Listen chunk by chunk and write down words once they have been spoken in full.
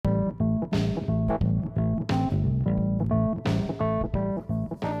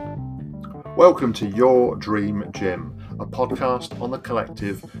Welcome to Your Dream Gym, a podcast on the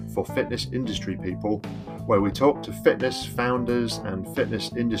collective for fitness industry people, where we talk to fitness founders and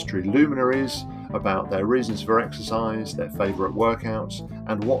fitness industry luminaries about their reasons for exercise, their favourite workouts,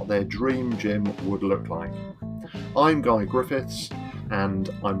 and what their dream gym would look like. I'm Guy Griffiths,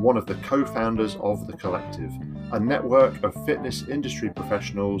 and I'm one of the co-founders of The Collective, a network of fitness industry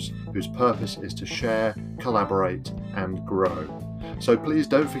professionals whose purpose is to share, collaborate, and grow. So please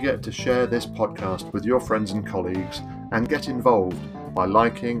don't forget to share this podcast with your friends and colleagues and get involved by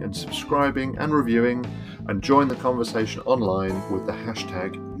liking and subscribing and reviewing, and join the conversation online with the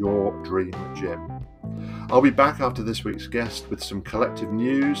hashtag #YourDreamGym. I'll be back after this week's guest with some collective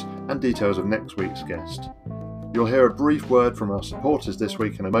news and details of next week's guest. You'll hear a brief word from our supporters this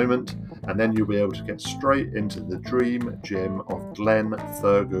week in a moment, and then you'll be able to get straight into the dream gym of Glen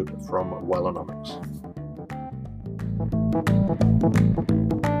Thurgood from Wellonomics.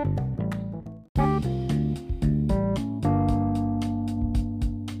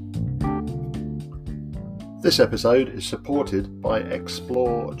 This episode is supported by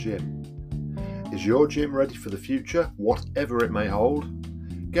Explore Gym. Is your gym ready for the future, whatever it may hold?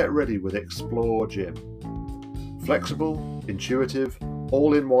 Get ready with Explore Gym. Flexible, intuitive,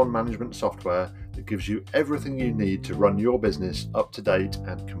 all-in-one management software that gives you everything you need to run your business up to date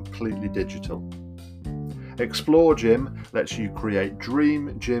and completely digital. Explore Gym lets you create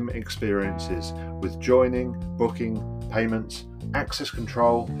dream gym experiences with joining, booking, payments, access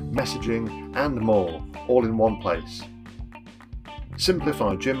control, messaging, and more, all in one place.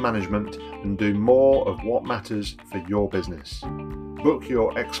 Simplify gym management and do more of what matters for your business. Book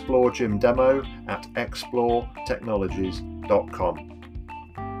your Explore Gym demo at exploretechnologies.com.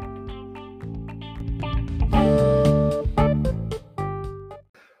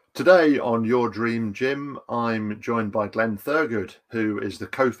 Today on Your Dream Gym, I'm joined by Glen Thurgood, who is the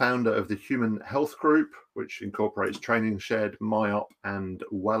co-founder of the Human Health Group, which incorporates Training Shed, MyOp, and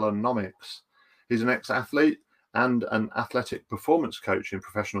Wellonomics. He's an ex-athlete and an athletic performance coach in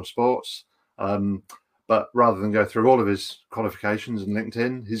professional sports. But rather than go through all of his qualifications and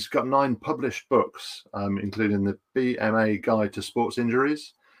LinkedIn, he's got 9 published books, including the BMA Guide to Sports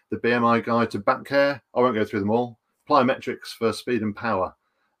Injuries, the BMI Guide to Back Care, I won't go through them all, Plyometrics for Speed and Power.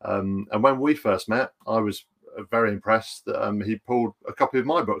 And when we first met, I was very impressed that he pulled a copy of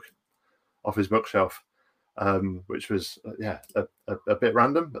my book off his bookshelf, which was, a bit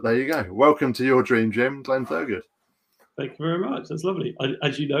random, but there you go. Welcome to Your Dream Gym, Glen Thurgood. Thank you very much. That's lovely.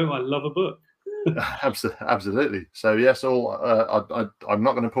 As you know, I love a book. Absolutely. So yes, I'm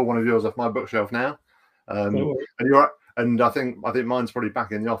not going to pull one of yours off my bookshelf now. And I think mine's probably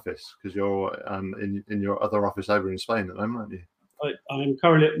back in the office because you're in your other office over in Spain at the moment, aren't you? I'm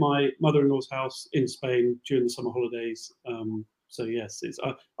currently at my mother-in-law's house in Spain during the summer holidays. So yes,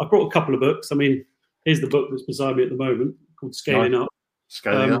 I brought a couple of books. I mean, here's the book that's beside me at the moment called Scaling Up.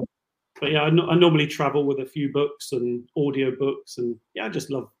 Scaling Up. But yeah, I normally travel with a few books and audio books, and yeah, I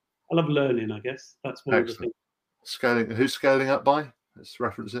love learning. I guess that's one of the things. Who's Scaling Up by? Let's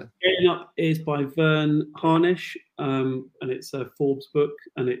reference it. Scaling Up is by Vern Harnish, and it's a Forbes book,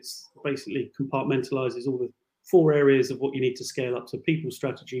 and it's basically compartmentalizes all the 4 areas of what you need to scale up: so people,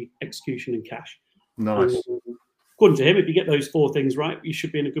 strategy, execution, and cash. Nice. According to him, if you get those 4 things right, you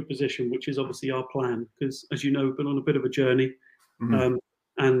should be in a good position, which is obviously our plan. Because as you know, we've been on a bit of a journey, and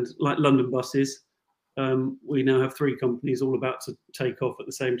like London buses, we now have 3 companies all about to take off at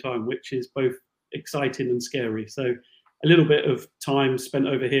the same time, which is both exciting and scary. So a little bit of time spent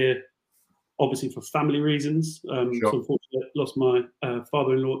over here, obviously for family reasons. So unfortunately, I lost my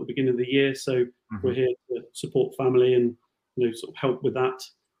father-in-law at the beginning of the year. So we're here to support family and sort of help with that.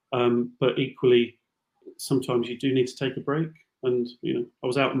 But equally, sometimes you do need to take a break. And I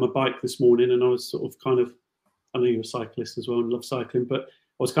was out on my bike this morning, and I was sort of I know you're a cyclist as well and love cycling, but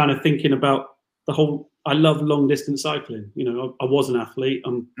I was kind of thinking about I love long distance cycling. I was an athlete.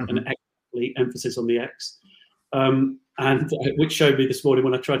 I'm an ex-athlete, emphasis on the X. And which showed me this morning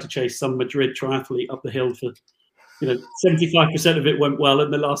when I tried to chase some Madrid triathlete up the hill for, 75% of it went well,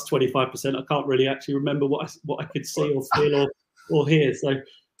 and the last 25% I can't really actually remember what I could see or feel or hear. So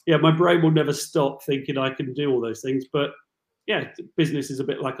yeah, my brain will never stop thinking I can do all those things. But yeah, business is a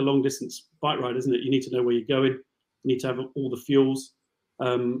bit like a long distance bike ride, isn't it? You need to know where you're going. You need to have all the fuels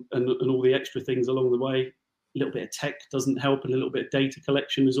and all the extra things along the way. A little bit of tech doesn't help, and a little bit of data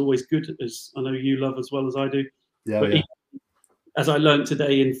collection is always good, as I know you love as well as I do. But as I learned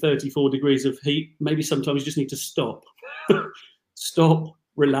today, in 34 degrees of heat, maybe sometimes you just need to stop,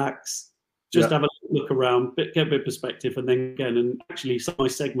 relax, have a look around, get a bit of perspective, and then again. And actually, some of my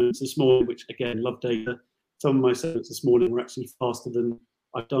segments this morning, which again, love data, some of my segments this morning were actually faster than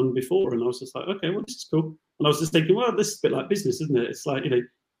I've done before. And I was just like, okay, well, this is cool. And I was just thinking, well, this is a bit like business, isn't it? It's like,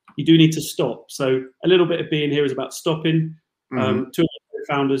 you do need to stop. So a little bit of being here is about stopping. Two of the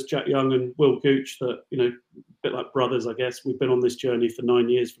founders, Jack Young and Will Gooch, that, a bit like brothers, I guess. We've been on this journey for 9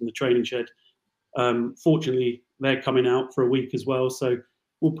 years from the training shed. Fortunately, they're coming out for a week as well. So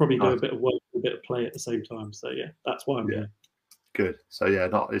we'll probably do a bit of work, a bit of play at the same time. So yeah, that's why I'm here. Good. So yeah,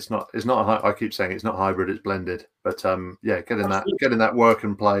 it's not. I keep saying it's not hybrid; it's blended. But getting that work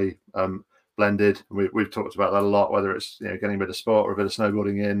and play blended. We've talked about that a lot. Whether it's getting a bit of sport or a bit of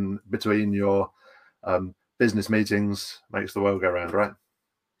snowboarding in between your business meetings makes the world go round, right?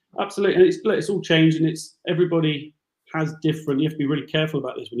 Absolutely, and it's all changed, and it's everybody has different. You have to be really careful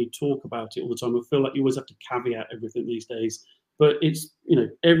about this when you talk about it all the time. I feel like you always have to caveat everything these days. But it's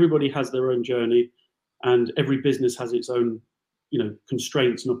everybody has their own journey, and every business has its own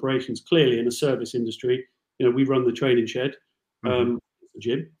constraints and operations. Clearly, in a service industry, we run the training shed, the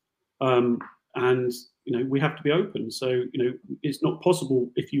gym, and we have to be open. So it's not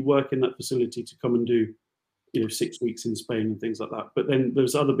possible if you work in that facility to come and do 6 weeks in Spain and things like that. But then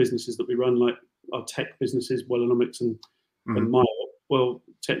there's other businesses that we run, like our tech businesses, Wellonomics and Mile. Well,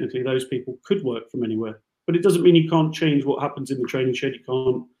 technically, those people could work from anywhere, but it doesn't mean you can't change what happens in the training shed. You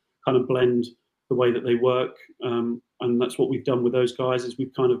can't kind of blend the way that they work. And that's what we've done with those guys, is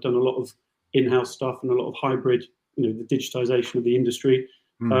we've kind of done a lot of in-house stuff and a lot of hybrid, the digitization of the industry.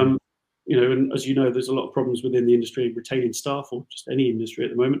 And as there's a lot of problems within the industry retaining staff, or just any industry at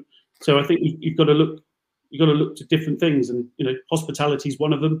the moment. So I think you've got to look to different things, and hospitality is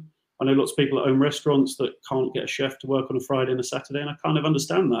one of them. I know lots of people that own restaurants that can't get a chef to work on a Friday and a Saturday, and I kind of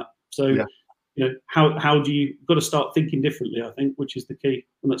understand that. So how do you got to start thinking differently, I think, which is the key.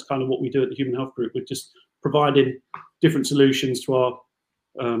 And that's kind of what we do at the Human Health Group. We're just providing different solutions to our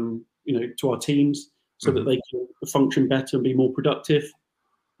to our teams so that they can function better and be more productive,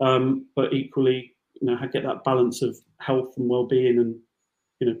 but equally get that balance of health and well-being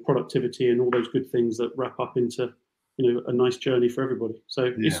and productivity and all those good things that wrap up into a nice journey for everybody.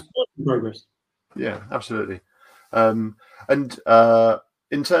 So it's work in progress. Yeah, absolutely. And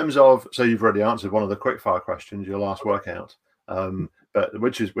in terms of, so you've already answered one of the quickfire questions, your last workout, but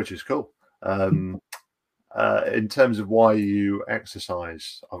which is cool. In terms of why you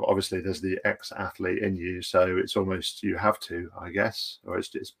exercise, obviously there's the ex-athlete in you, so it's almost you have to, I guess, or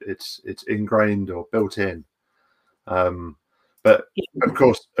it's ingrained or built in. But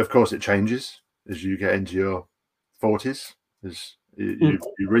of course, it changes as you get into your 40s, as you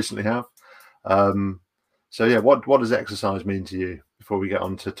recently have. So yeah, what does exercise mean to you before we get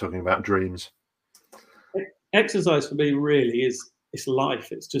on to talking about dreams? Exercise for me really is it's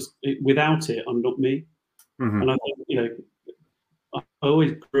life. It's just without it, I'm not me. And I think I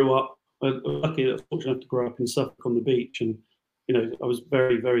always grew up. Lucky, I was fortunate enough to grow up in Suffolk on the beach, and I was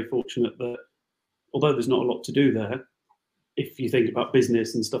very, very fortunate that although there's not a lot to do there, if you think about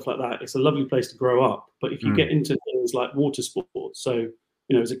business and stuff like that, it's a lovely place to grow up. But if you get into things like water sports, so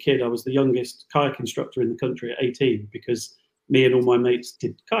as a kid, I was the youngest kayak instructor in the country at 18 because me and all my mates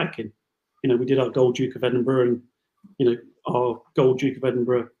did kayaking. We did our Gold Duke of Edinburgh, and our Gold Duke of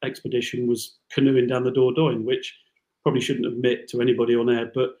Edinburgh expedition was canoeing down the Dordogne, which probably shouldn't admit to anybody on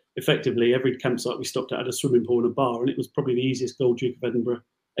air, but effectively every campsite we stopped at had a swimming pool and a bar, and it was probably the easiest Gold Duke of Edinburgh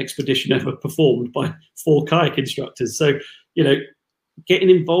expedition ever performed by 4 kayak instructors. So getting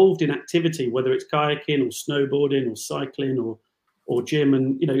involved in activity, whether it's kayaking or snowboarding or cycling or gym,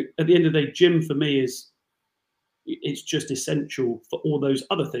 and at the end of the day, gym for me it's just essential for all those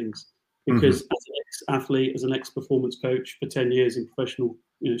other things, because as an ex-athlete, as an ex-performance coach for 10 years in professional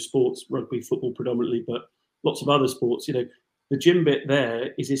sports, rugby, football predominantly, but lots of other sports, the gym bit there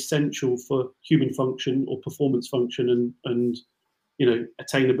is essential for human function or performance function and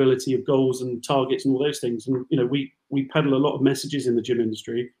attainability of goals and targets and all those things. And we peddle a lot of messages in the gym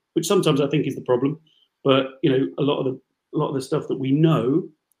industry, which sometimes I think is the problem. But a lot of the stuff that we know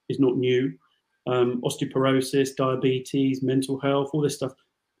is not new. Osteoporosis, diabetes, mental health, all this stuff.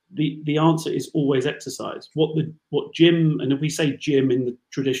 The answer is always exercise. What gym, and if we say gym in the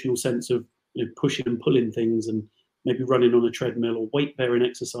traditional sense of pushing and pulling things and maybe running on a treadmill or weight bearing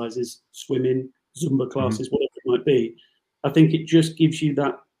exercises, swimming, Zumba classes, whatever it might be, I think it just gives you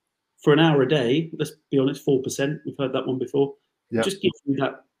that for an hour a day. Let's be honest, 4%. We've heard that one before. It just gives you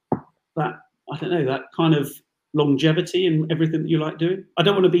that I don't know, that kind of longevity in everything that you like doing. I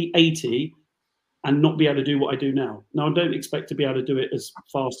don't want to be 80 and not be able to do what I do now. Now, I don't expect to be able to do it as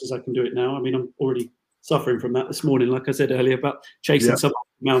fast as I can do it now. I mean, I'm already suffering from that this morning, like I said earlier, about chasing some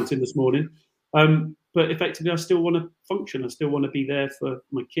mountain this morning. But effectively, I still want to function. I still want to be there for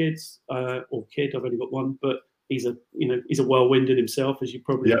my kids or kid. I've only got one, but he's a whirlwind in himself, as you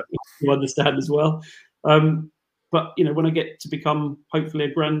probably you understand as well. But when I get to become hopefully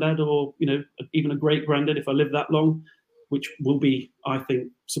a granddad, or even a great granddad if I live that long, which will be, I think,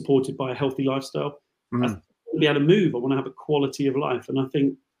 supported by a healthy lifestyle, I want to be able to move. I want to have a quality of life, and I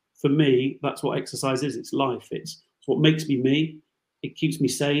think for me that's what exercise is. It's life. It's what makes me me. It keeps me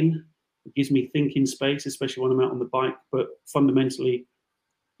sane. It gives me thinking space, especially when I'm out on the bike. But fundamentally,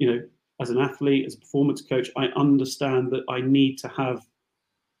 as an athlete, as a performance coach, I understand that I need to have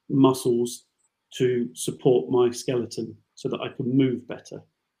muscles to support my skeleton so that I can move better.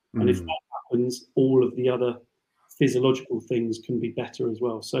 And if that happens, all of the other physiological things can be better as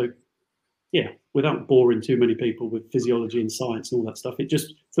well. So, yeah, without boring too many people with physiology and science and all that stuff, it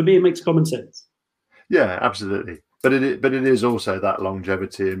just, for me, it makes common sense. Yeah, absolutely. But it is also that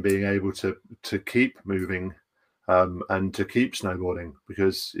longevity and being able to keep moving and to keep snowboarding,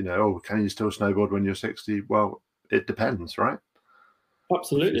 because can you still snowboard when you're 60? Well, it depends, right?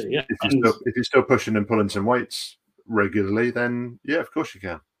 Absolutely, yeah. If you're still pushing and pulling some weights regularly, then yeah, of course you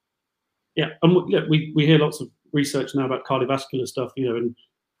can. Yeah, and look, we hear lots of research now about cardiovascular stuff, and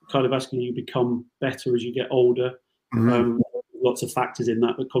cardiovascular, you become better as you get older. Lots of factors in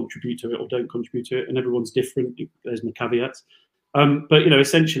that contribute to it or don't contribute to it, and everyone's different. There's my caveats. But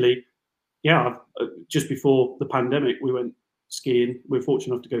essentially, yeah, just before the pandemic, we went skiing. We were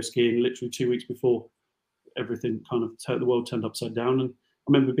fortunate enough to go skiing literally 2 weeks before everything kind of the world turned upside down. And I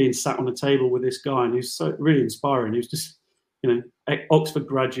remember being sat on a table with this guy, and he was so really inspiring. He was just, Oxford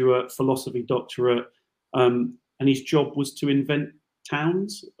graduate, philosophy doctorate, and his job was to invent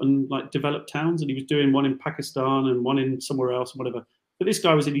towns and develop towns. And he was doing one in Pakistan and one in somewhere else and whatever. But this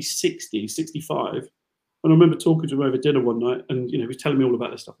guy was in his 60s, 65. And I remember talking to him over dinner one night, and he was telling me all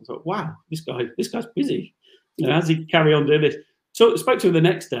about this stuff. I thought, wow, this guy's busy. How's he carry on doing this? So I spoke to him the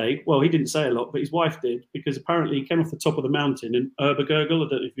next day. Well, he didn't say a lot, but his wife did, because apparently he came off the top of the mountain in Thurgood. I don't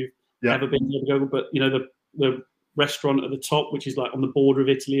know if you've ever been to Thurgood, but the restaurant at the top, which is on the border of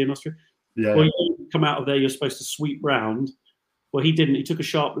Italy and Austria. Yeah. Well, you come out of there, you're supposed to sweep round. Well, he didn't. He took a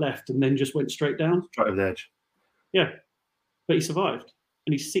sharp left and then just went straight down. Straight over the edge. Yeah, but he survived,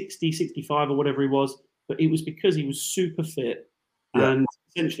 and he's 60, 65 or whatever he was. But it was because he was super fit and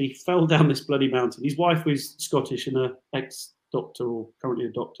essentially fell down this bloody mountain. His wife was Scottish and an ex-doctor, or currently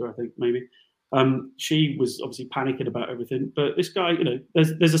a doctor, I think, maybe. She was obviously panicking about everything. But this guy,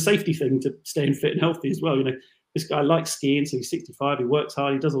 there's a safety thing to staying fit and healthy as well. This guy likes skiing, so he's 65, he works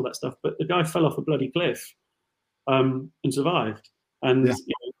hard, he does all that stuff. But the guy fell off a bloody cliff and survived. And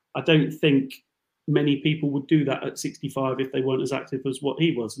I don't think many people would do that at 65 if they weren't as active as what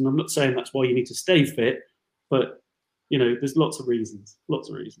he was. And I'm not saying that's why you need to stay fit, but there's lots of reasons.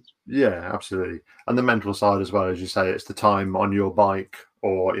 Yeah, absolutely. And the mental side as well, as you say, it's the time on your bike,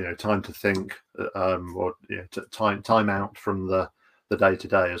 or time to think, or time out from the day to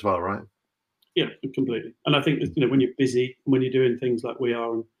day as well, right? Yeah, completely. And I think when you're busy, when you're doing things like we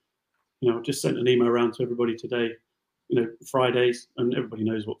are, and I just sent an email around to everybody today. Fridays, and everybody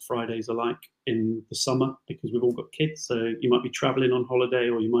knows what Fridays are like in the summer, because we've all got kids. So you might be traveling on holiday,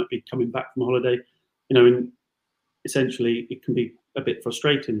 or you might be coming back from holiday, and essentially it can be a bit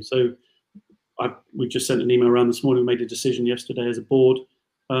frustrating. So we just sent an email around this morning. We made a decision yesterday as a board.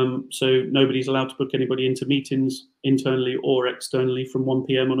 So nobody's allowed to book anybody into meetings internally or externally from 1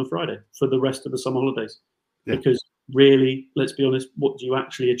 p.m. on a Friday for the rest of the summer holidays. Yeah. Because really, let's be honest, what do you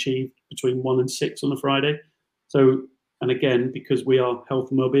actually achieve between 1 and 6 on a Friday? So, and again, because we are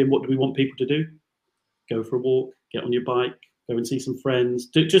health and wellbeing, what do we want people to do? Go for a walk, get on your bike, go and see some friends.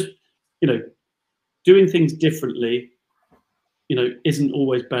 Doing things differently, isn't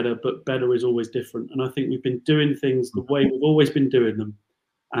always better, but better is always different. And I think we've been doing things the way we've always been doing them,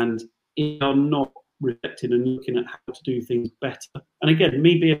 and are not reflecting and looking at how to do things better. And again,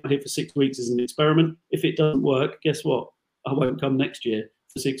 me being here for 6 weeks is an experiment. If it doesn't work, guess what? I won't come next year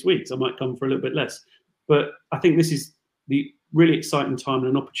for 6 weeks. I might come for a little bit less. But I think this is the really exciting time and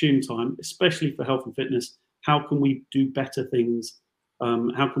an opportune time, especially for health and fitness. How can we do better things?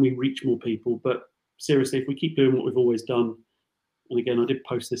 How can we reach more people? But seriously, if we keep doing what we've always done, and again, I did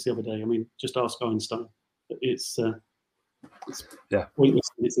post this the other day. I mean, just ask Einstein. It's pointless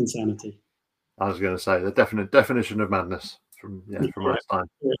and it's insanity. I was going to say the definite definition of madness from Einstein.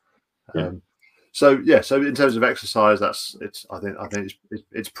 Yeah. So in terms of exercise, I think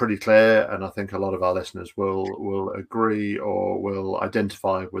it's pretty clear, and I think a lot of our listeners will agree or will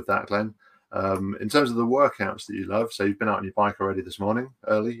identify with that, Glenn. In terms of the workouts that you love, so you've been out on your bike already this morning,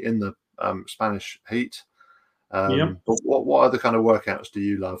 early in the Spanish heat. But what other kind of workouts do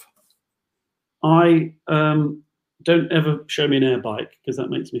you love? I don't ever show me an air bike, because that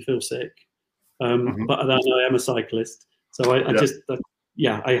makes me feel sick. but I am a cyclist, so I just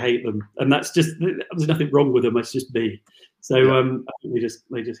I hate them, and that's just, there's nothing wrong with them. It's just me. So I think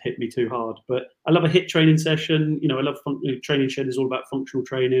they just hit me too hard. But I love a HIIT training session. I love training shed is all about functional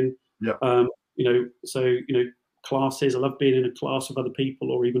training. So classes. I love being in a class with other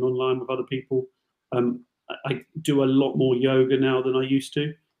people, or even online with other people. I do a lot more yoga now than I used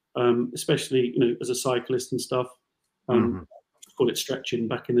to, especially as a cyclist and stuff. Call it stretching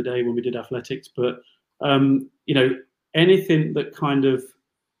back in the day when we did athletics, but anything that kind of,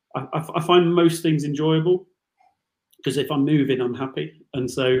 I find most things enjoyable, because if I'm moving, I'm happy. And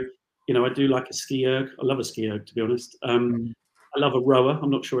so, I do like a ski erg. I love a ski erg, to be honest. I love a rower.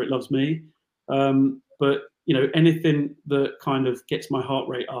 I'm not sure it loves me. But, anything that kind of gets my heart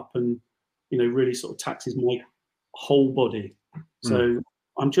rate up and, really sort of taxes my whole body. So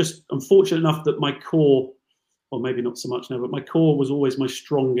I'm fortunate enough that my core, or maybe not so much now, but my core was always my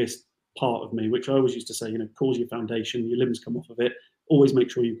strongest part of me, which I always used to say, core's your foundation, your limbs come off of it. Always make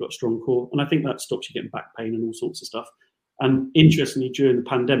sure you've got a strong core. And I think that stops you getting back pain and all sorts of stuff. And interestingly, during the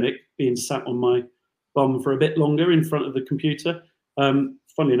pandemic, being sat on my bum for a bit longer in front of the computer,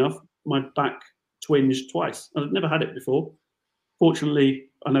 funnily enough, my back twinged twice. I've never had it before. Fortunately,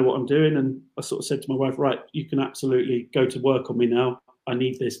 I know what I'm doing. And I sort of said to my wife, right, you can absolutely go to work on me now. I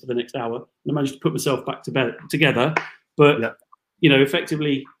need this for the next hour. And I managed to put myself back together. But,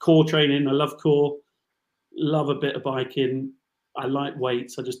 effectively, core training. I love core, love a bit of biking. I like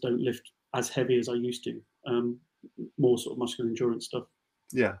weights. I just don't lift as heavy as I used to. More sort of muscular endurance stuff.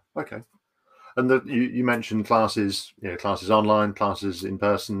 Yeah. Okay. And you mentioned classes, classes online, classes in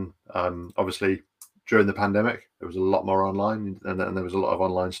person. Obviously, during the pandemic, there was a lot more online, and there was a lot of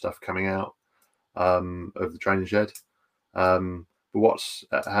online stuff coming out of the training shed. But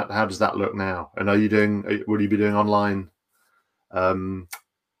how does that look now? And will you be doing online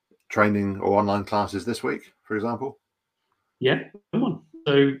training or online classes this week, for example? Yeah, come on.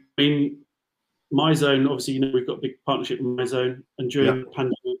 So, MyZone, obviously, we've got a big partnership with MyZone, and during the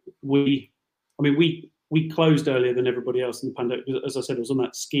pandemic, we closed earlier than everybody else in the pandemic. As I said, I was on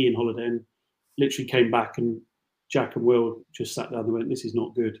that skiing holiday and literally came back, and Jack and Will just sat down and went, "This is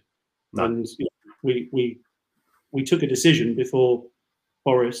not good." No. And we took a decision before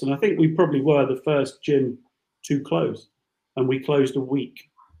Boris, and I think we probably were the first gym to close, and we closed a week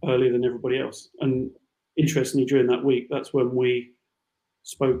earlier than everybody else. And interestingly, during that week, that's when we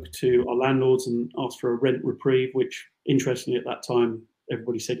spoke to our landlords and asked for a rent reprieve, which interestingly at that time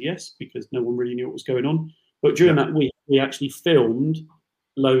everybody said yes, because no one really knew what was going on. But during that week, we actually filmed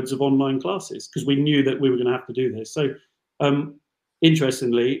loads of online classes because we knew that we were going to have to do this. So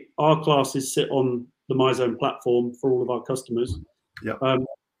interestingly, our classes sit on the MyZone platform for all of our customers.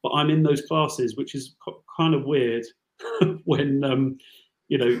 But I'm in those classes, which is kind of weird when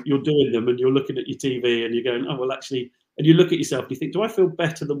you're doing them and you're looking at your TV and you're going, oh, well, actually, and you look at yourself and you think, do I feel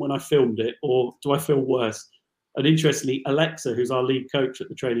better than when I filmed it, or do I feel worse? And interestingly, Alexa, who's our lead coach at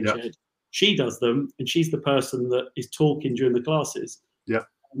the training shed, she does them, and she's the person that is talking during the classes.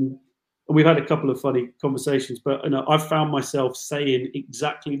 And we've had a couple of funny conversations, but I've found myself saying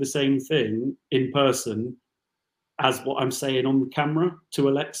exactly the same thing in person as what I'm saying on the camera to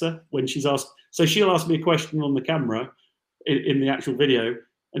Alexa when she's asked. So she'll ask me a question on the camera in the actual video,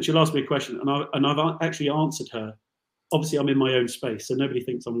 and she'll ask me a question, and I've actually answered her. Obviously, I'm in my own space, so nobody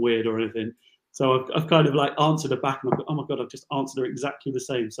thinks I'm weird or anything. So I've kind of like answered her back, and I've got, oh my God, I've just answered her exactly the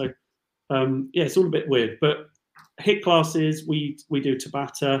same. So it's all a bit weird. But HIIT classes, we do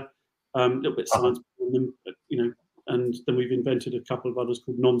Tabata, a little bit science, and then we've invented a couple of others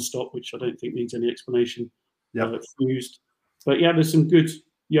called Non-Stop, which I don't think needs any explanation. Fused. But yeah, there's some good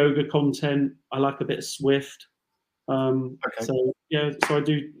yoga content. I like a bit of Swift. So I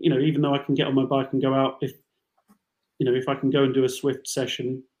do, even though I can get on my bike and go out, if I can go and do a Swift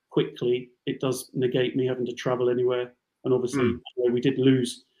session quickly, it does negate me having to travel anywhere. And obviously, we did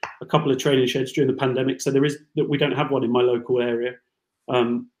lose a couple of training sheds during the pandemic, so we don't have one in my local area.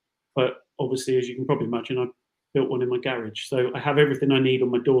 But obviously, as you can probably imagine, I built one in my garage, so I have everything I need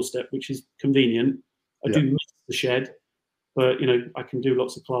on my doorstep, which is convenient. I do miss the shed, but I can do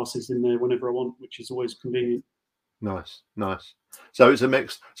lots of classes in there whenever I want, which is always convenient. Nice. So it's a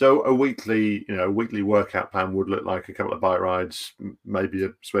mix. So a weekly workout plan would look like a couple of bike rides, maybe a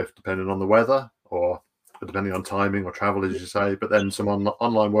Swift, depending on the weather, or depending on timing or travel, as you say. But then some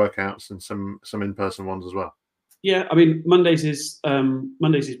online workouts and some in-person ones as well. Yeah, Mondays is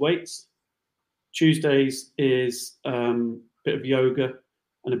weights. Tuesdays is a bit of yoga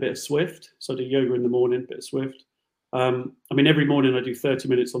and a bit of Swift. So I do yoga in the morning, bit of Swift. Every morning I do 30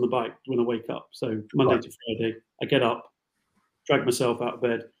 minutes on the bike when I wake up. So Monday to Friday, I get up, drag myself out of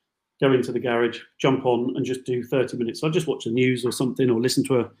bed, go into the garage, jump on, and just do 30 minutes. So I just watch the news or something, or listen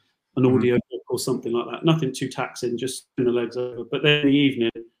to an audio book or something like that. Nothing too taxing, just spin the legs over. But then in the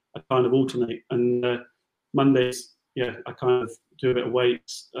evening, I kind of alternate. And Mondays, I kind of do a bit of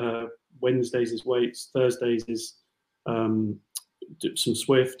weights. Wednesdays is weights. Thursdays is some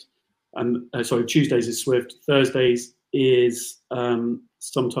Swift. And Tuesdays is Swift. Thursdays is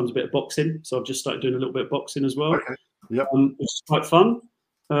sometimes a bit of boxing. So I've just started doing a little bit of boxing as well, Okay. Yep. which is quite fun.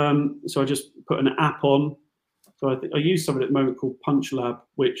 So I just put an app on. So I use something at the moment called Punch Lab,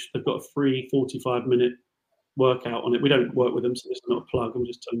 which they've got a free 45-minute workout on it. We don't work with them, so this is not a plug. I'm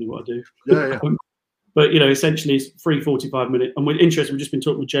just telling you what I do. Yeah. But essentially, it's free 45-minute. And we're interested. We've just been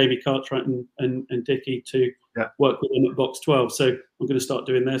talking with Jamie Cartwright and Dickie to work with them at Box 12. So I'm going to start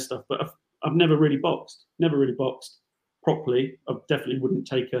doing their stuff. But I've never really boxed properly. I definitely wouldn't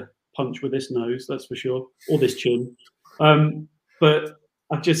take a punch with this nose, that's for sure, or this chin. But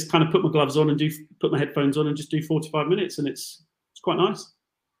I've just kind of put my gloves on and put my headphones on and just do 45 minutes, and it's quite nice.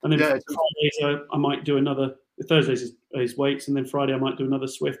 And then Fridays I might do another. Thursdays is weights, and then Friday I might do another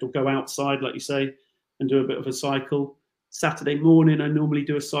Swift or go outside, like you say, and do a bit of a cycle. Saturday morning I normally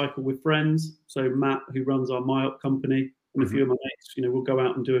do a cycle with friends. So Matt, who runs our MyOp company, and a few of my mates, we'll go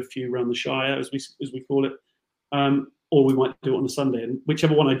out and do a few around the Shire, as we call it, or we might do it on a Sunday. And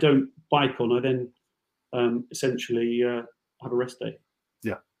whichever one I don't bike on, I then essentially have a rest day.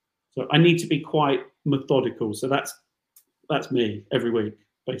 Yeah. So I need to be quite methodical. So that's me every week,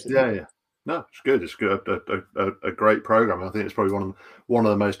 basically. Yeah. No, it's good. It's good. A great program. I think it's probably one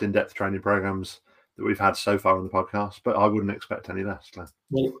of the most in-depth training programs that we've had so far on the podcast. But I wouldn't expect any less, Glenn.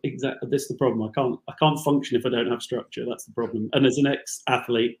 Well, exactly. This is the problem. I can't function if I don't have structure. That's the problem. And as an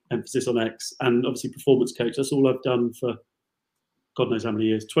ex-athlete, emphasis on ex, and obviously performance coach, that's all I've done for God knows how many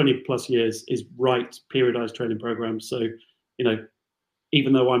years, 20 plus years, is write periodized training programs. So,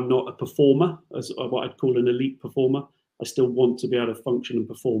 even though I'm not a performer, as what I'd call an elite performer, I still want to be able to function and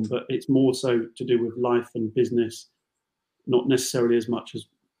perform. But it's more so to do with life and business, not necessarily as much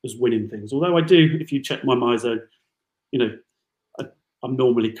as winning things. Although I do, if you check my MyZone, I'm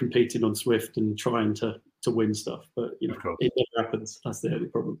normally competing on Swift and trying to win stuff. But it never happens. That's the only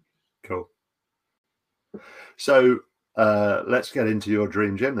problem. Cool. So let's get into your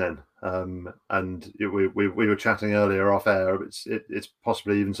dream gym then. And we were chatting earlier off air. It's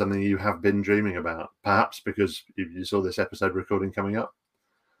possibly even something you have been dreaming about, perhaps because you saw this episode recording coming up.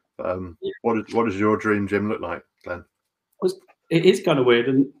 What does your dream gym look like, Glenn? It is kind of weird,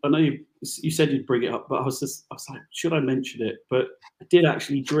 and I know you said you'd bring it up, but I was like, should I mention it? But I did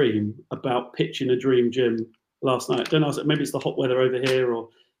actually dream about pitching a dream gym last night. I don't know, maybe it's the hot weather over here, or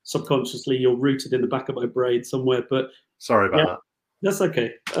subconsciously you're rooted in the back of my brain somewhere. But sorry about that. That's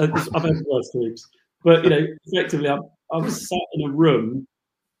okay. I've had worse dreams. But, effectively, I was sat in a room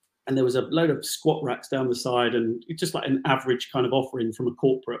and there was a load of squat racks down the side, and it's just like an average kind of offering from a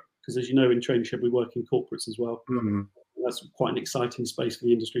corporate. Because as you know, in Traineeship, we work in corporates as well. Mm-hmm. That's quite an exciting space for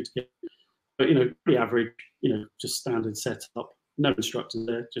the industry to get. But, pretty average, just standard setup. No instructors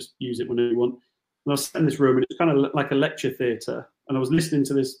there, just use it whenever you want. And I was sat in this room, and it's kind of like a lecture theatre. And I was listening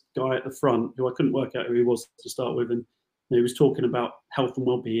to this guy at the front who I couldn't work out who he was to start with. And he was talking about health and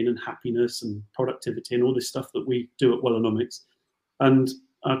well-being and happiness and productivity and all this stuff that we do at Wellonomics. And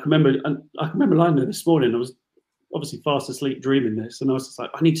I can remember lying there this morning. I was obviously fast asleep dreaming this, and I was just like,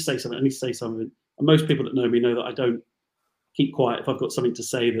 I need to say something. And most people that know me know that I don't keep quiet if I've got something to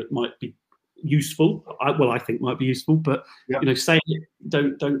say that might be useful. I think might be useful, but say it.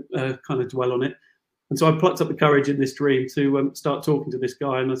 Don't kind of dwell on it. And so I plucked up the courage in this dream to start talking to this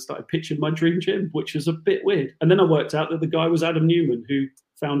guy, and I started pitching my dream gym, which was a bit weird. And then I worked out that the guy was Adam Newman, who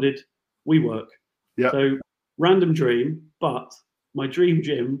founded WeWork. Yeah. So random dream, but my dream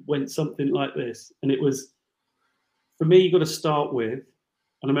gym went something like this. And it was, for me, you got to start with,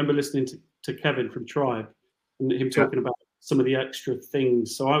 and I remember listening to Kevin from Tribe and him talking about some of the extra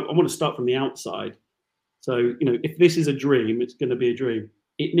things. So I want to start from the outside. So, if this is a dream, it's going to be a dream.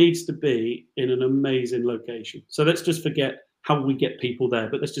 It needs to be in an amazing location. So let's just forget how we get people there,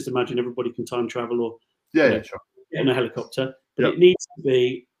 but let's just imagine everybody can time travel or sure. get on a helicopter. But it needs to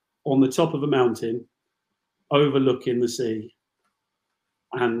be on the top of a mountain, overlooking the sea,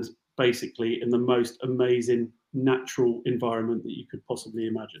 and basically in the most amazing natural environment that you could possibly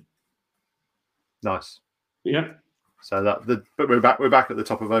imagine. Nice. Yeah. So but we're back at the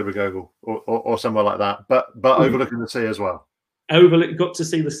top of Overgogel or somewhere like that, but overlooking the sea as well. Got to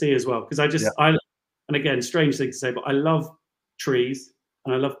see the sea as well, because and again, strange thing to say, but I love trees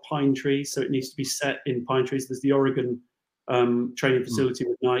and I love pine trees, so it needs to be set in pine trees. There's the Oregon training facility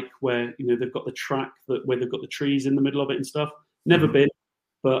with Nike where they've got the track where they've got the trees in the middle of it and stuff. Never been,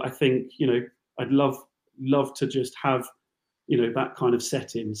 but I think, I'd love to just have, that kind of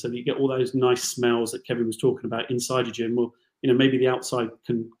setting so that you get all those nice smells that Kevin was talking about inside a gym. Well, maybe the outside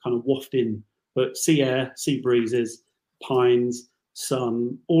can kind of waft in, but sea air, sea breezes, pines,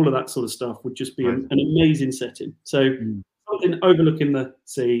 sun, all of that sort of stuff would just be an amazing setting. So something overlooking the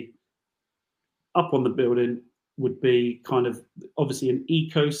sea, up on the building, would be kind of obviously an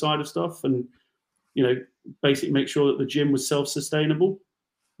eco side of stuff, and basically make sure that the gym was self-sustainable.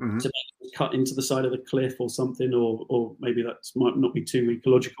 So maybe cut into the side of the cliff or something, or maybe that might not be too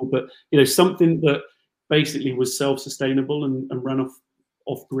ecological, but something that basically was self-sustainable and ran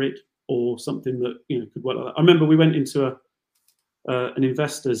off grid, or something that could work like that. I remember we went into an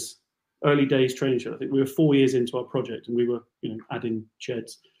investor's early days training shed. I think we were 4 years into our project, and we were adding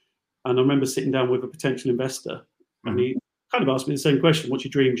sheds. And I remember sitting down with a potential investor, and he kind of asked me the same question: "What's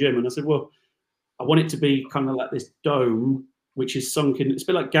your dream gym?" And I said, "Well, I want it to be kind of like this dome, which is sunk in. It's a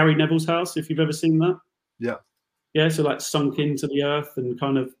bit like Gary Neville's house, if you've ever seen that." Yeah. Yeah, so like sunk into the earth, and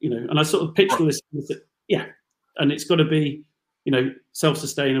kind of, and I sort of pitched all this, yeah, and it's got to be,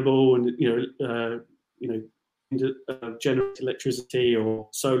 self-sustainable, and generate electricity or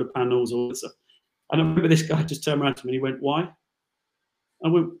solar panels or stuff. And I remember this guy just turned around to me and he went, "Why?" I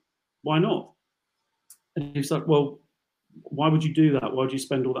went, "Why not?" And he was like, "Well, why would you do that? Why would you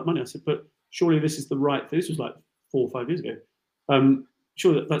spend all that money?" I said, "But surely this is the right thing." This was like 4 or 5 years ago.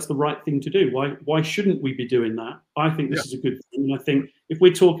 Sure, that's the right thing to do. Why shouldn't we be doing that? I think this is a good thing. And I think if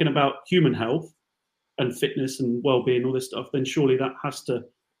we're talking about human health and fitness and well-being, all this stuff, then surely that has to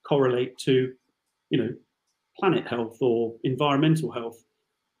correlate to, planet health or environmental health.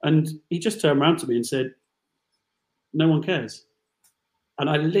 And he just turned around to me and said, "No one cares." And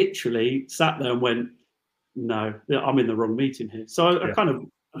I literally sat there and went, "No, I'm in the wrong meeting here." So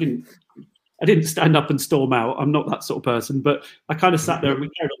I didn't stand up and storm out. I'm not that sort of person, but I kind of sat there and we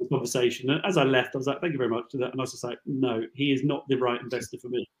carried on the conversation. And as I left, I was like, "Thank you very much" to that. And I was just like, "No, he is not the right investor for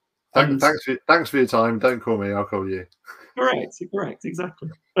me." Thanks for your time. Don't call me, I'll call you. Correct, exactly.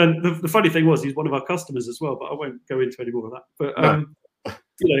 And the funny thing was, he's one of our customers as well, but I won't go into any more of that. But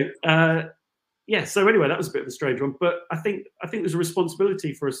yeah. So anyway, that was a bit of a strange one, but I think there's a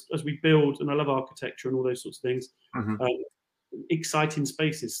responsibility for us as we build, and I love architecture and all those sorts of things. Exciting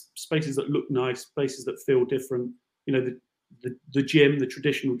spaces that look nice, spaces that feel different. The gym, the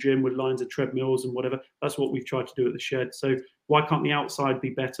traditional gym with lines of treadmills and whatever. That's what we've tried to do at the shed. So why can't the outside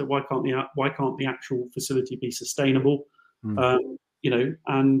be better? Why can't the actual facility be sustainable?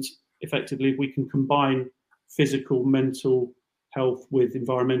 And effectively, if we can combine physical, mental health with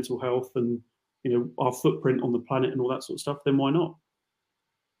environmental health, and our footprint on the planet and all that sort of stuff, then why not?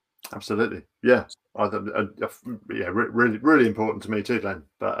 Absolutely, yeah. Really, really important to me too, Glenn.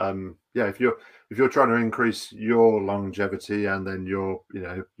 But if you're trying to increase your longevity and then your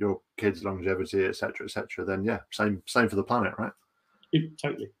kids' longevity, etc., then same for the planet, right?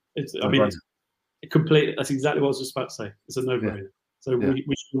 Totally. It's completely. That's exactly what I was just about to say. It's a no-brainer. So we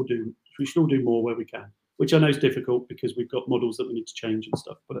should all do more where we can, which I know is difficult because we've got models that we need to change and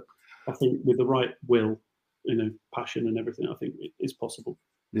stuff. But I think with the right will, passion and everything, I think it is possible.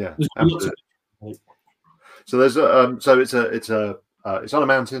 Yeah, absolutely. So there's it's on a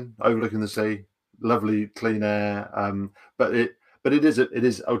mountain overlooking the sea, lovely clean air. But it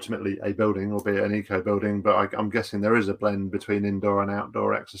is ultimately a building, albeit an eco building. But I'm guessing there is a blend between indoor and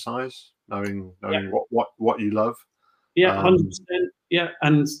outdoor exercise, knowing what you love. Yeah, 100%. Yeah,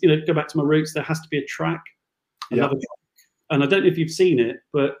 and go back to my roots. There has to be a track, another track. And I don't know if you've seen it,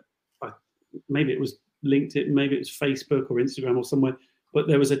 but maybe it was LinkedIn, maybe it was Facebook or Instagram or somewhere. But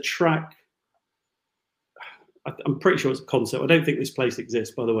there was a track. I'm pretty sure it's a concept. I don't think this place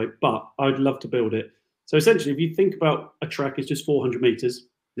exists, by the way, but I'd love to build it. So essentially, if you think about a track, it's just 400 meters.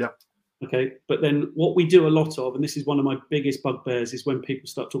 Yeah. Okay. But then what we do a lot of, and this is one of my biggest bugbears, is when people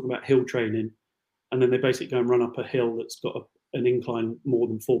start talking about hill training, and then they basically go and run up a hill that's got an incline more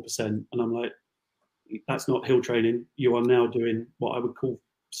than 4%. And I'm like, that's not hill training. You are now doing what I would call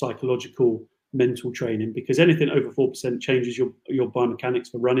psychological mental training, because anything over 4% changes your biomechanics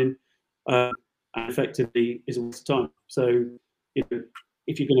for running, and effectively is a waste of time. So if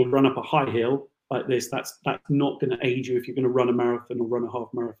you're going to run up a high hill like this, that's not going to aid you if you're going to run a marathon or run a half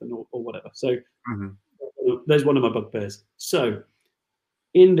marathon or whatever. So there's one of my bugbears. So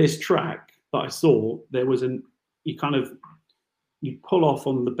in this track that I saw, there was you pull off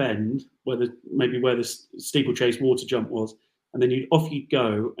on the bend where the steeplechase water jump was, and then off you'd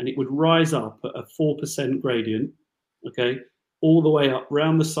go, and it would rise up at a 4% gradient, okay, all the way up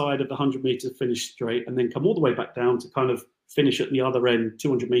round the side of the 100 meter finish straight, and then come all the way back down to kind of finish at the other end,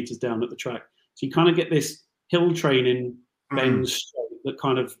 200 meters down at the track. So you kind of get this hill training bend straight that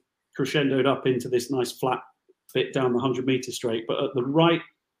kind of crescendoed up into this nice flat bit down the 100-meter straight, but at the right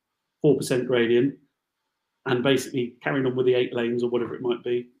 4% gradient, and basically carrying on with the 8 lanes or whatever it might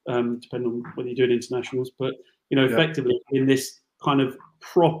be, depending on whether you're doing internationals. But effectively in this kind of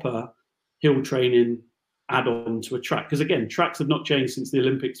proper hill training add-on to a track, because again, tracks have not changed since the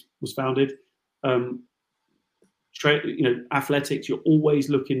Olympics was founded. Athletics, you're always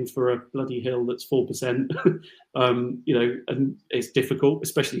looking for a bloody hill that's 4%. And it's difficult,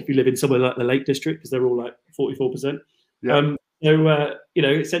 especially if you live in somewhere like the Lake District, because they're all like 44%.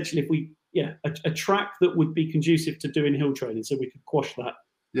 Essentially, if we a track that would be conducive to doing hill training, so we could quash that.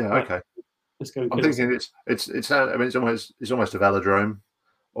 Okay. Let's go. I'm thinking it's almost a velodrome,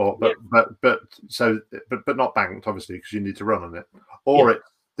 but not banked, obviously, because you need to run on it. Or it's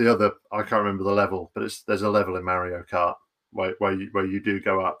the other. I can't remember the level, but there's a level in Mario Kart where you do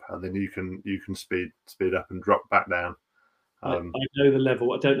go up, and then you can speed up and drop back down. I know the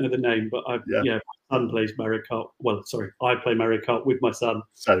level. I don't know the name, but my son plays Mario Kart. Well, sorry, I play Mario Kart with my son.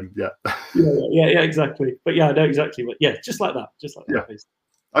 Same, exactly. But I know exactly what. Yeah, just like that. Please.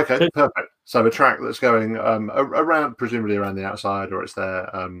 Okay, so, perfect. So a track that's going around, presumably around the outside, or it's there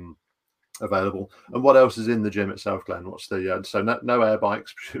available. And what else is in the gym itself, Glenn? What's the so no air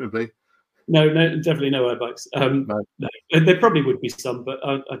bikes, presumably? No, definitely no air bikes. No. There probably would be some, but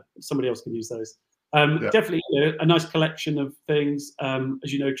somebody else can use those. Definitely a nice collection of things.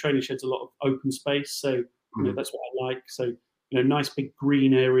 As you know, training shed's a lot of open space, so that's what I like. So nice big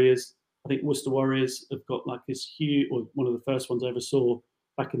green areas. I think Worcester Warriors have got like this huge, or one of the first ones I ever saw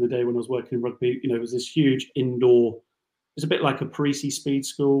back in the day when I was working in rugby. It was this huge indoor. It's a bit like a Parisi Speed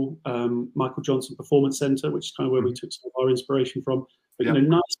School, Michael Johnson Performance Centre, which is kind of where we took some of our inspiration from. But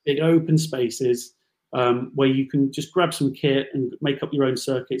nice big open spaces where you can just grab some kit and make up your own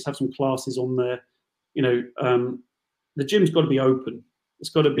circuits, have some classes on there. The gym's got to be open. It's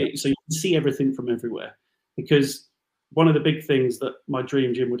got to be so you can see everything from everywhere. Because one of the big things that my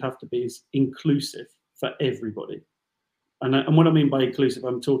dream gym would have to be is inclusive for everybody. And what I mean by inclusive,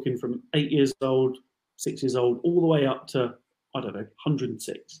 I'm talking from 8 years old, 6 years old, all the way up to,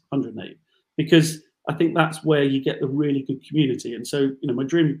 106, 108. Because I think that's where you get the really good community. And so, my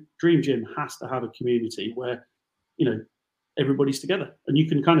dream gym has to have a community where, everybody's together. And you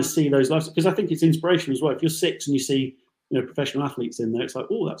can kind of see those lives. Because I think it's inspirational as well. If you're 6 and you see, professional athletes in there, it's like,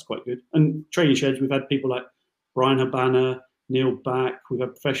 oh, that's quite good. And training sheds, we've had people like Brian Habana, Neil Back, we've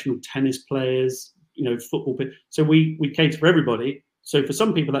had professional tennis players, football. So we cater for everybody. So for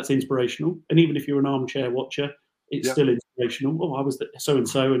some people, that's inspirational. And even if you're an armchair watcher, it's still inspirational. Oh, I was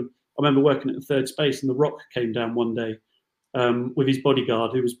so-and-so. And I remember working at the third space and The Rock came down one day with his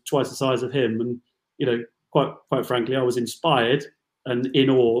bodyguard, who was twice the size of him. And, quite frankly, I was inspired and in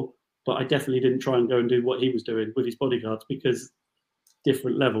awe, but I definitely didn't try and go and do what he was doing with his bodyguards because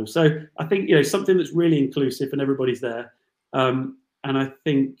different levels. So I think, something that's really inclusive and everybody's there. And I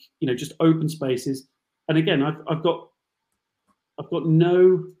think, just open spaces. And again, I've got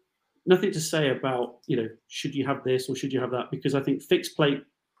nothing to say about, should you have this or should you have that? Because I think fixed plate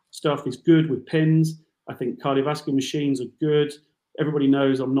stuff is good with pins. I think cardiovascular machines are good. Everybody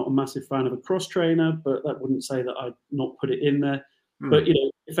knows I'm not a massive fan of a cross trainer, but that wouldn't say that I'd not put it in there. But,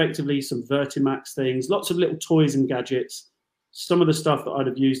 effectively some Vertimax things, lots of little toys and gadgets. Some of the stuff that I'd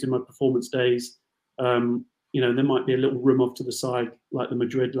have used in my performance days, there might be a little room off to the side, like the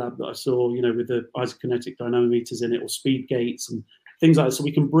Madrid lab that I saw, with the isokinetic dynamometers in it or speed gates and things like that. So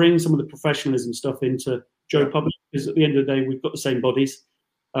we can bring some of the professionalism stuff into Joe Public, because at the end of the day, we've got the same bodies.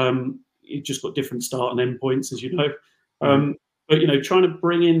 You've just got different start and end points, as you know. But, trying to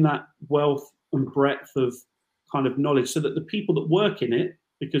bring in that wealth and breadth of kind of knowledge so that the people that work in it,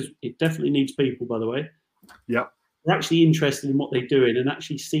 because it definitely needs people, by the way, are actually interested in what they're doing and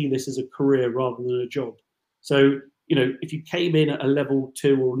actually see this as a career rather than a job. So, if you came in at a level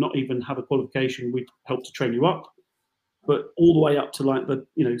 2 or not even have a qualification, we'd help to train you up. But all the way up to like the,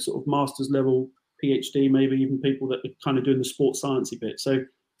 sort of master's level, PhD, maybe even people that are kind of doing the sports sciencey bit. So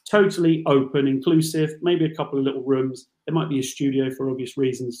totally open, inclusive, maybe a couple of little rooms. There might be a studio for obvious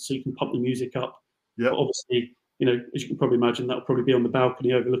reasons, so you can pump the music up. But obviously, as you can probably imagine, that'll probably be on the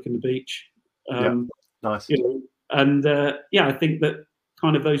balcony overlooking the beach. Nice. I think that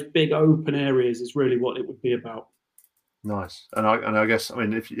kind of those big open areas is really what it would be about. Nice. And I guess,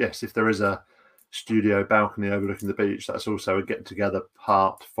 if there is a studio balcony overlooking the beach, that's also a get together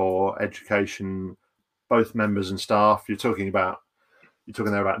part for education, both members and staff. You're talking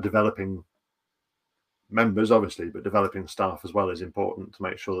there about developing members, obviously, but developing staff as well is important to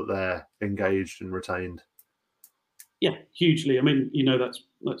make sure that they're engaged and retained. Yeah, hugely.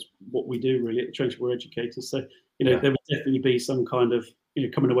 That's what we do really at the Trench. We're educators. So there would definitely be some kind of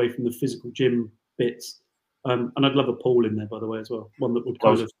coming away from the physical gym bits. And I'd love a pool in there, by the way, as well. One that would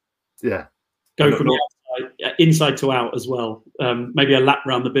kind of go from the outside, inside to out as well. Maybe a lap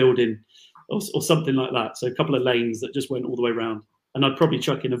around the building or something like that. So a couple of lanes that just went all the way around. And I'd probably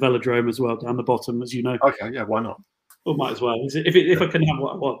chuck in a velodrome as well down the bottom, as you know. Okay, yeah, why not? Or might as well, if I can have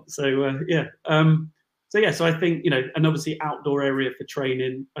what I want. So so I think and obviously outdoor area for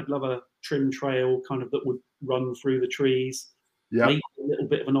training. I'd love a trim trail kind of that would run through the trees. Yeah, maybe a little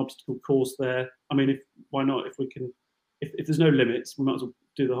bit of an obstacle course there. I mean, why not? If we can, if there's no limits, we might as well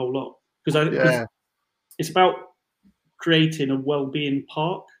do the whole lot. Because it's about creating a well-being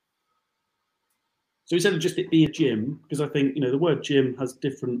park. So instead of just it being a gym, because I think the word gym has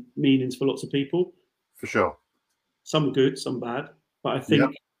different meanings for lots of people. For sure. Some good, some bad. But I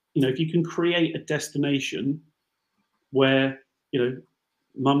think if you can create a destination where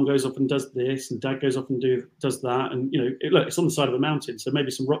mum goes off and does this, and dad goes off and does that, and look, it's on the side of a mountain, so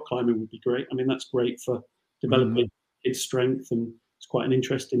maybe some rock climbing would be great. I mean, that's great for developing kids' strength, and it's quite an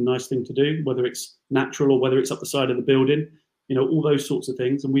interesting, nice thing to do, whether it's natural or whether it's up the side of the building. All those sorts of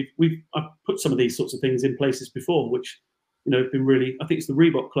things, and I've put some of these sorts of things in places before, which have been really. I think it's the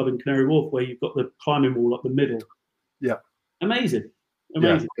Reebok Club in Canary Wharf where you've got the climbing wall up the middle. Yeah, amazing.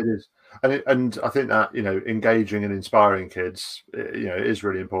 Yeah, it is, and I think that engaging and inspiring kids, is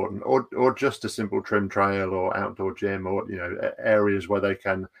really important. Or just a simple trim trail or outdoor gym, or areas where they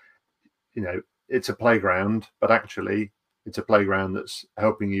can, it's a playground, but actually it's a playground that's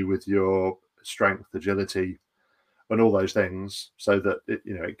helping you with your strength, agility, and all those things, so that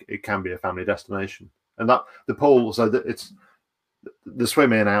it can be a family destination. And that the pool, so that it's the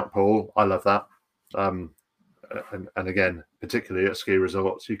swim in out pool. I love that. And again, particularly at ski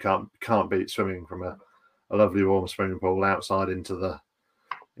resorts, you can't beat swimming from a lovely warm swimming pool outside into the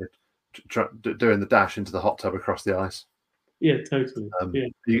doing the dash into the hot tub across the ice. Yeah, totally.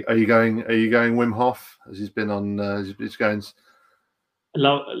 Are you going Wim Hof, as he's been on? He's going.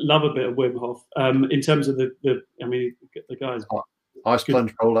 Love a bit of Wim Hof. In terms of the guys ice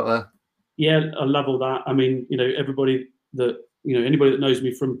plunge pool up there. Yeah, I love all that. I mean, everybody that anybody that knows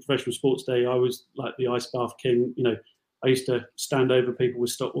me from professional sports day, I was like the ice bath king. I used to stand over people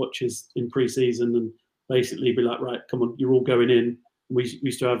with stopwatches in pre-season and basically be like, right, come on, you're all going in. We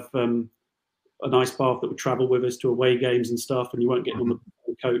used to have an ice bath that would travel with us to away games and stuff, and you weren't getting on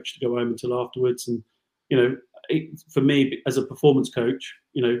the coach to go home until afterwards. And for me, as a performance coach,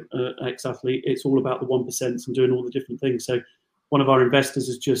 ex-athlete, it's all about the 1% and doing all the different things. So one of our investors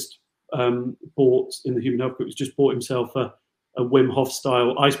has just bought, in the Human Health Group, has just bought himself a Wim Hof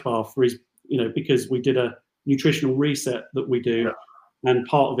style ice bath for his, because we did a nutritional reset that we do, and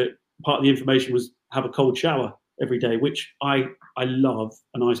part of the information was have a cold shower every day, which I love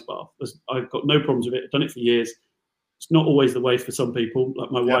an ice bath. I've got no problems with it. I've done it for years. It's not always the way for some people.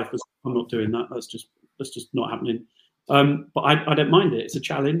 Like my wife was, I'm not doing that. That's just not happening. But I don't mind it. It's a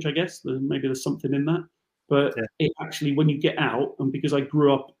challenge, I guess. Maybe there's something in that. But it actually, when you get out, and because I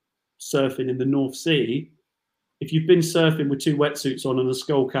grew up surfing in the North Sea, if you've been surfing with 2 wetsuits on and a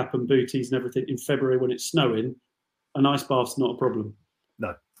skull cap and booties and everything in February when it's snowing, an ice bath's not a problem.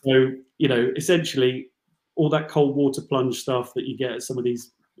 No. So, essentially, all that cold water plunge stuff that you get at some of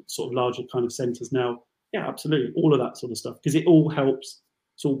these sort of larger kind of centres now, yeah, absolutely, all of that sort of stuff, because it all helps.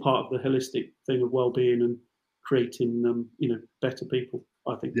 It's all part of the holistic thing of well-being and creating, better people,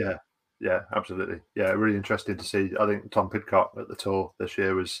 I think. Yeah, absolutely. Yeah, really interesting to see. I think Tom Pidcock at the tour this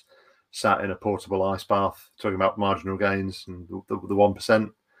year was sat in a portable ice bath talking about marginal gains and the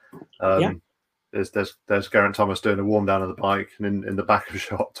 1%. There's Geraint Thomas doing a warm down of the bike, and in the back of the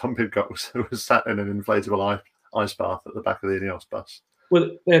shot, Tom Pidcock was sat in an inflatable ice bath at the back of the Ineos bus. Well,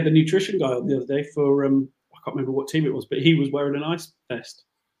 they had the nutrition guy on the other day for I can't remember what team it was, but he was wearing an ice vest.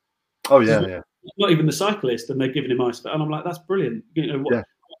 Oh yeah. Not even the cyclist, and they're giving him ice vest, and I'm like, that's brilliant.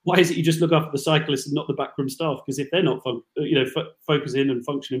 Why is it you just look after the cyclists and not the backroom staff? Because if they're not focusing and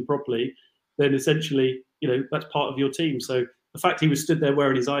functioning properly, then essentially that's part of your team. So the fact he was stood there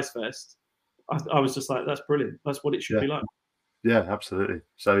wearing his ice vest, I was just like, that's brilliant. That's what it should be like. Yeah, absolutely.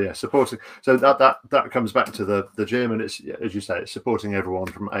 So yeah, supporting. So that comes back to the gym, and it's, as you say, it's supporting everyone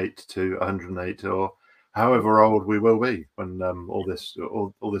from 8 to 108 or however old we will be when all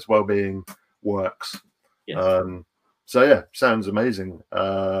this well-being works. Yes. So yeah, sounds amazing.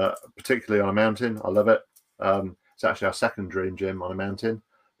 Particularly on a mountain, I love it. It's actually our second dream gym on a mountain.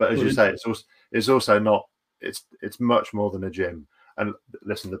 But as you say, it's also not. It's much more than a gym. And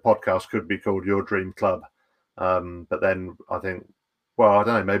listen, the podcast could be called Your Dream Club. But then I think, well, I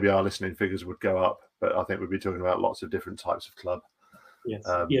don't know, maybe our listening figures would go up, but I think we'd be talking about lots of different types of club. Yes.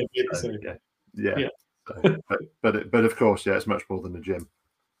 Yeah. So, but of course, yeah, it's much more than a gym.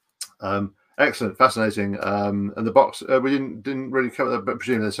 Excellent, fascinating. And the box, we didn't really cover that, but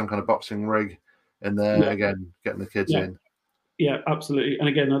presumably there's some kind of boxing rig in there, again, getting the kids in. Yeah, absolutely. And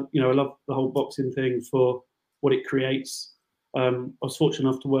again, I love the whole boxing thing for what it creates. I was fortunate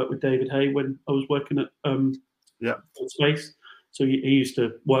enough to work with David Hay when I was working at Space. So he used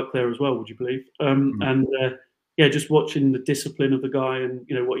to work there as well, would you believe? And just watching the discipline of the guy and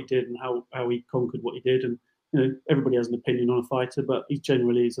what he did and how he conquered what he did. And everybody has an opinion on a fighter, but he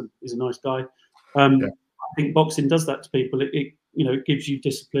generally is a nice guy. I think boxing does that to people. It gives you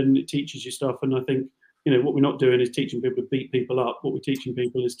discipline, it teaches you stuff, and I think what we're not doing is teaching people to beat people up. What we're teaching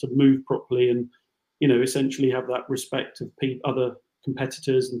people is to move properly and essentially have that respect of other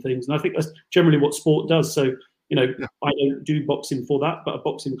competitors and things. And I think that's generally what sport does. So I don't do boxing for that, but a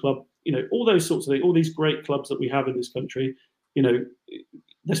boxing club, all those sorts of things, all these great clubs that we have in this country,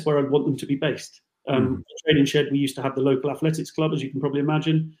 that's where I'd want them to be based. Training Shed, we used to have the local athletics club, as you can probably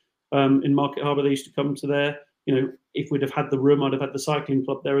imagine. In Market Harbour, they used to come to there. If we'd have had the room, I'd have had the cycling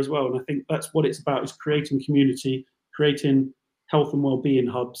club there as well. And I think that's what it's about, is creating community, creating health and well-being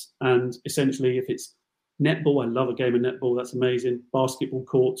hubs. And essentially, if it's netball, I love a game of netball. That's amazing. Basketball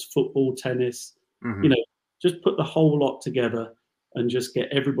courts, football, tennis, just put the whole lot together and just get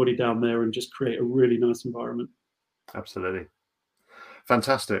everybody down there and just create a really nice environment. Absolutely.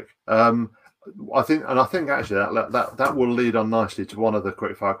 Fantastic. I think actually that will lead on nicely to one of the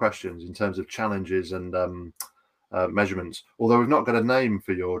quickfire questions in terms of challenges and measurements. Although we've not got a name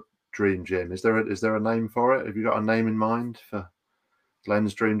for your dream gym, is there a name for it? Have you got a name in mind for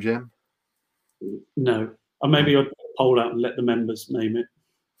Glen's dream gym? No, maybe I'd poll out and let the members name it.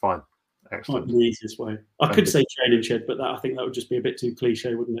 Fine, excellent. Might be the easiest way. I could say Training Shed, but I think that would just be a bit too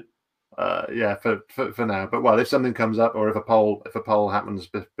cliche, wouldn't it? Yeah, for now. But well, if something comes up, or if a poll happens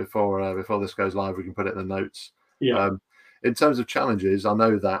before this goes live, we can put it in the notes. Yeah. In terms of challenges, I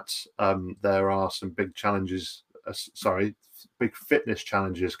know that there are some big challenges. Big fitness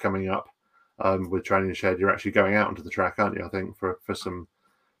challenges coming up with Training Shed. You're actually going out onto the track, aren't you? I think for some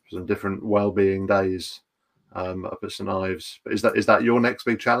different well-being days up at St Ives. But is that your next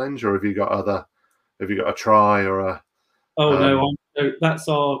big challenge, or have you got a try or a? Oh no, that's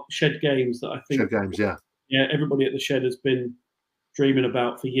our Shed Games that I think. Shed Games, yeah. Yeah, everybody at the Shed has been dreaming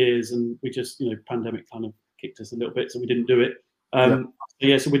about for years, and we just, pandemic kind of kicked us a little bit, so we didn't do it.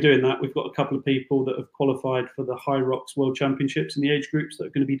 So we're doing that. We've got a couple of people that have qualified for the High Rocks World Championships in the age groups that are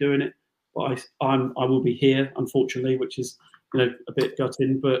going to be doing it. But I will be here, unfortunately, which is a bit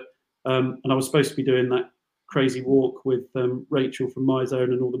gutting. But and I was supposed to be doing that crazy walk with Rachel from My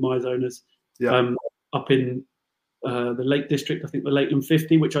Zone and all the My Zoners up in the Lake District, I think the Lakeland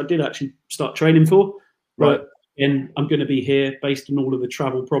 50, which I did actually start training for. Right. And I'm going to be here based on all of the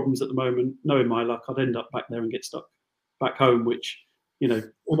travel problems at the moment. Knowing my luck, I'd end up back there and get stuck back home, which,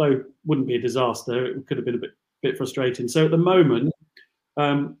 although wouldn't be a disaster, it could have been a bit frustrating. So at the moment,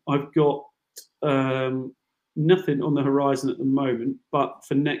 I've got nothing on the horizon at the moment. But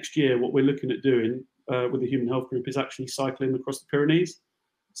for next year, what we're looking at doing with the Human Health Group is actually cycling across the Pyrenees.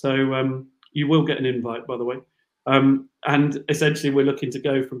 So you will get an invite, by the way. And essentially, we're looking to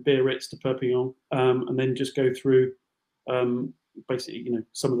go from Biarritz to Perpignan, and then just go through basically,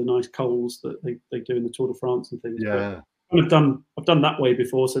 some of the nice cols that they do in the Tour de France and things. Yeah. I've done that way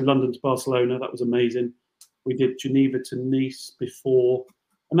before. So London to Barcelona, that was amazing. We did Geneva to Nice before,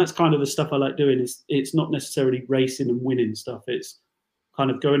 and that's kind of the stuff I like doing. It's not necessarily racing and winning stuff. It's kind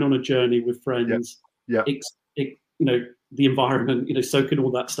of going on a journey with friends. Yeah. The environment, soaking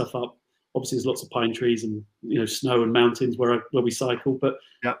all that stuff up. Obviously, there's lots of pine trees and snow and mountains where we cycle. But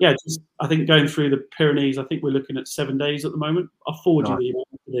I think going through the Pyrenees, I think we're looking at 7 days at the moment. I'll forward you the email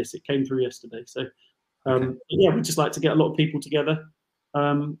for this. It came through yesterday. So we just like to get a lot of people together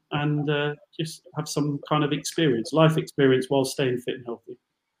and just have some kind of life experience while staying fit and healthy.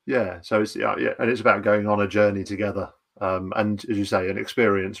 Yeah. So it's and it's about going on a journey together, and as you say, an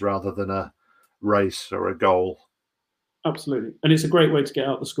experience rather than a race or a goal. Absolutely. And it's a great way to get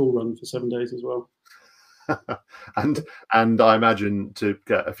out the school run for 7 days as well. and I imagine to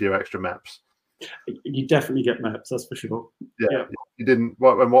get a few extra maps. You definitely get maps, that's for sure. Yeah. You didn't.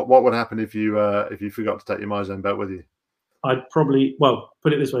 What would happen if you forgot to take your My Zone belt with you? I'd probably,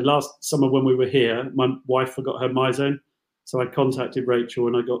 put it this way. Last summer when we were here, my wife forgot her My Zone. So I contacted Rachel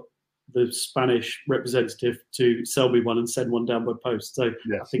and I got the Spanish representative to sell me one and send one down by post. So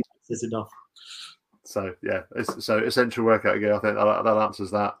I think that's enough. So so essential workout gear. I think that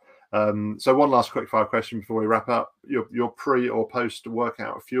answers that. So one last quick fire question before we wrap up: your pre or post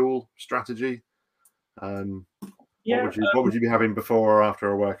workout fuel strategy. What would you be having before or after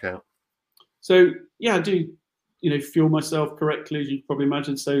a workout? So yeah, I do, fuel myself correctly, as you can probably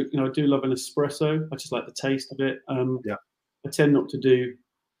imagine. So, I do love an espresso. I just like the taste of it. Yeah. I tend not to do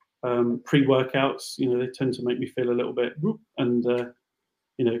pre-workouts. They tend to make me feel a little bit, and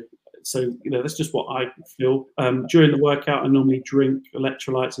so that's just what I feel. During the workout, I normally drink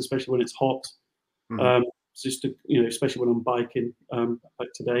electrolytes, especially when it's hot. Just to, especially when I'm biking,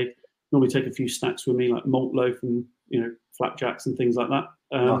 like today. Normally take a few snacks with me, like malt loaf and flapjacks and things like that.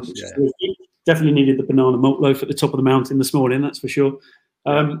 Nice, Definitely needed the banana malt loaf at the top of the mountain this morning, that's for sure.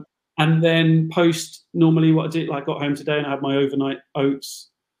 And then post, normally what I did, like I got home today and I had my overnight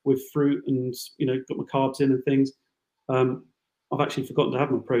oats with fruit and got my carbs in and things. I've actually forgotten to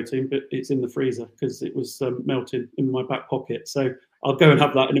have my protein, but it's in the freezer because it was melting in my back pocket. So I'll go and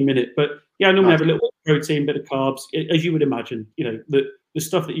have that in a minute. But yeah, I normally have a little bit of protein, bit of carbs, as you would imagine. The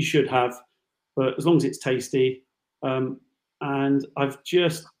stuff that you should have, but as long as it's tasty. And I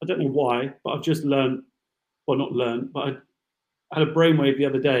don't know why, but I've just learned, well, not learned, but I had a brainwave the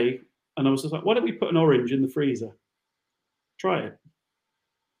other day, and I was just like, why don't we put an orange in the freezer? Try it.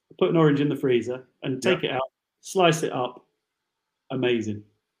 Put an orange in the freezer and take it out, slice it up. Amazing.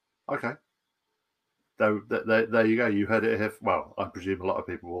 Okay. There you go. You heard it here. Well, I presume a lot of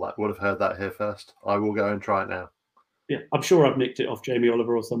people would have heard that here first. I will go and try it now. Yeah, I'm sure I've nicked it off Jamie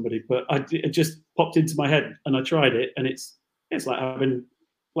Oliver or somebody, but it just popped into my head and I tried it, and it's like having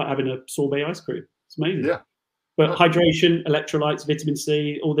a sorbet ice cream. It's amazing. Yeah. But hydration, electrolytes, vitamin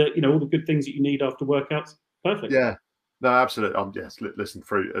C, all the good things that you need after workouts. Perfect. Yeah. No, absolutely. Listen,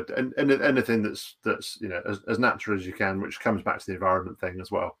 fruit and anything that's as natural as you can, which comes back to the environment thing as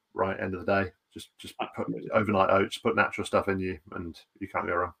well, right? End of the day, just put overnight oats, put natural stuff in you, and you can't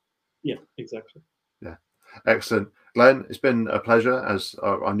go wrong. Yeah, exactly. Yeah, excellent, Glenn. It's been a pleasure, as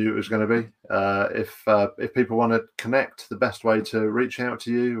I knew it was going to be. If people want to connect, the best way to reach out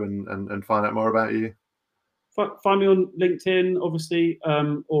to you and find out more about you. Find me on LinkedIn, obviously,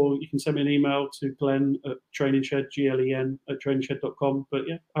 or you can send me an email to Glen at Training Shed, Glen at trainingshed.com. But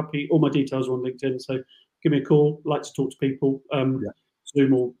yeah, happy. All my details are on LinkedIn, so give me a call. Like to talk to people.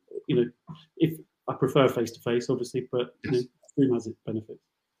 Zoom, or if I prefer face to face, obviously, but Zoom has its benefits.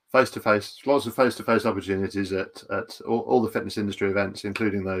 Face to face, lots of face to face opportunities at all the fitness industry events,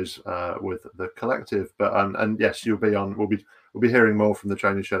 including those with the collective. But and yes, you'll be on. We'll be hearing more from the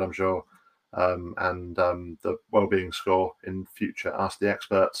Training Shed, I'm sure. And the wellbeing score in future Ask the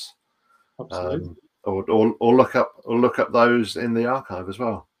Experts, or look up those in the archive as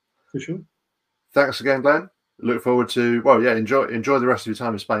well. For sure. Thanks again, Glenn. Look forward to enjoy the rest of your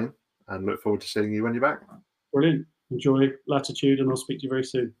time in Spain, and look forward to seeing you when you're back. Brilliant. Enjoy latitude, and I'll speak to you very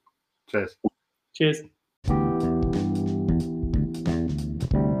soon. Cheers. Cheers.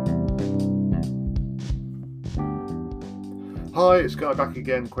 Hi, it's Guy back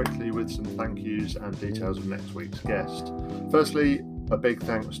again quickly with some thank yous and details of next week's guest. Firstly, a big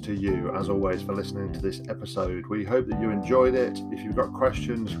thanks to you, as always, for listening to this episode. We hope that you enjoyed it. If you've got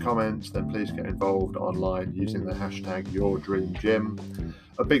questions, comments, then please get involved online using the hashtag #YourDreamGym.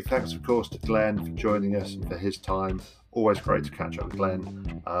 A big thanks, of course, to Glen for joining us and for his time. Always great to catch up with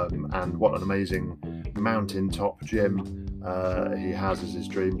Glen, and what an amazing mountaintop gym he has as his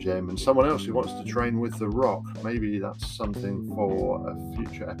dream gym, and someone else who wants to train with The Rock. Maybe that's something for a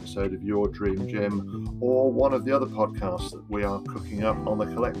future episode of Your Dream Gym, or one of the other podcasts that we are cooking up on the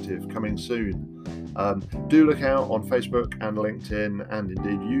collective coming soon. Do look out on Facebook and LinkedIn and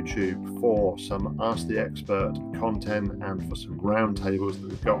indeed YouTube for some Ask the Expert content and for some roundtables that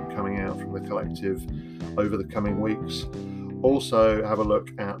we've got coming out from the collective over the coming weeks. Also have a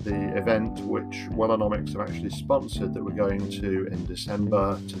look at the event which Wellonomics have actually sponsored that we're going to in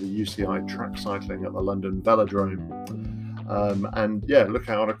December, to the UCI track cycling at the London Velodrome. And yeah, look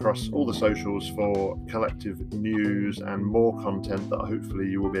out across all the socials for collective news and more content that hopefully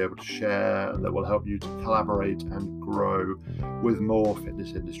you will be able to share and that will help you to collaborate and grow with more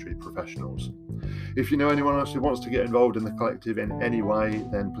fitness industry professionals. If you know anyone else who wants to get involved in the collective in any way,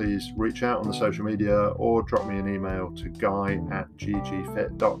 then please reach out on the social media or drop me an email to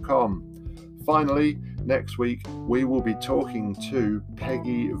guy@ggfit.com. Finally, next week we will be talking to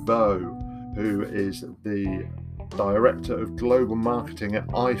Peggy Vo, who is the Director of Global Marketing at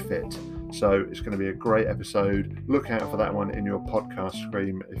iFit. So it's going to be a great episode. Look out for that one in your podcast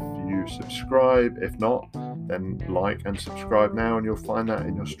stream if you subscribe. If not, then like and subscribe now, and you'll find that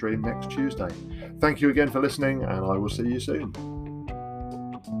in your stream next Tuesday. Thank you again for listening, and I will see you soon.